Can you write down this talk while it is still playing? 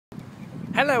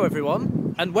Hello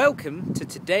everyone, and welcome to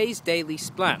today's Daily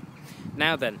Splat.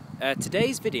 Now then,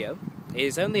 today's video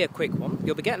is only a quick one.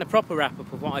 You'll be getting a proper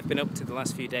wrap-up of what I've been up to the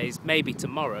last few days, maybe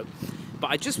tomorrow.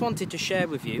 But I just wanted to share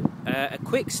with you a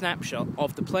quick snapshot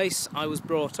of the place I was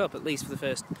brought up, at least for the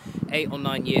first 8 or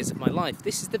 9 years of my life.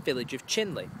 This is the village of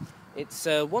Chinley. It's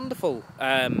a wonderful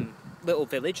little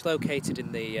village located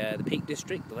in the Peak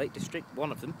District, the Lake District,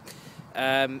 one of them.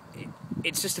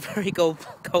 It's just a very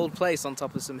cold place on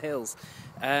top of some hills.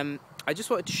 I just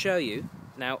wanted to show you,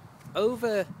 now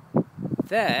over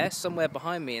there, somewhere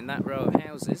behind me in that row of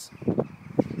houses,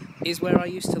 is where I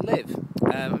used to live.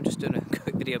 I'm just doing a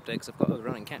quick video update because I've got to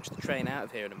run and catch the train out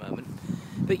of here in a moment.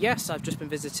 But yes, I've just been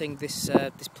visiting this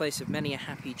place of many a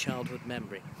happy childhood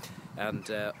memory, and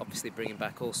obviously bringing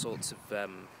back all sorts of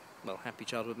happy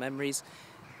childhood memories.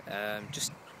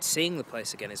 Just seeing the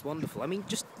place again is wonderful. I mean,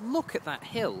 just look at that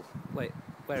hill. Wait,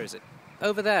 where is it?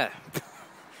 Over there.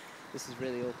 This is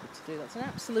really awkward to do. That's an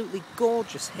absolutely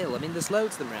gorgeous hill. I mean, there's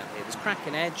loads of them around here. There's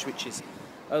Kraken Edge, which is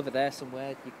over there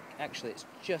somewhere. Actually, it's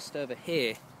just over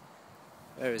here.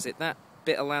 Where is it? That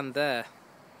bit of land there.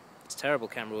 It's terrible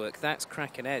camera work. That's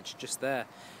Kraken Edge, just there.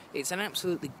 It's an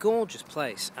absolutely gorgeous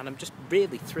place, and I'm just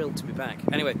really thrilled to be back.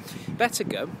 Anyway, better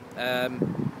go.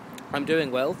 I'm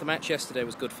doing well. The match yesterday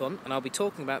was good fun, and I'll be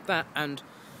talking about that and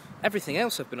everything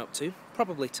else I've been up to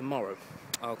probably tomorrow.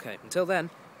 Okay, until then,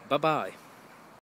 bye-bye.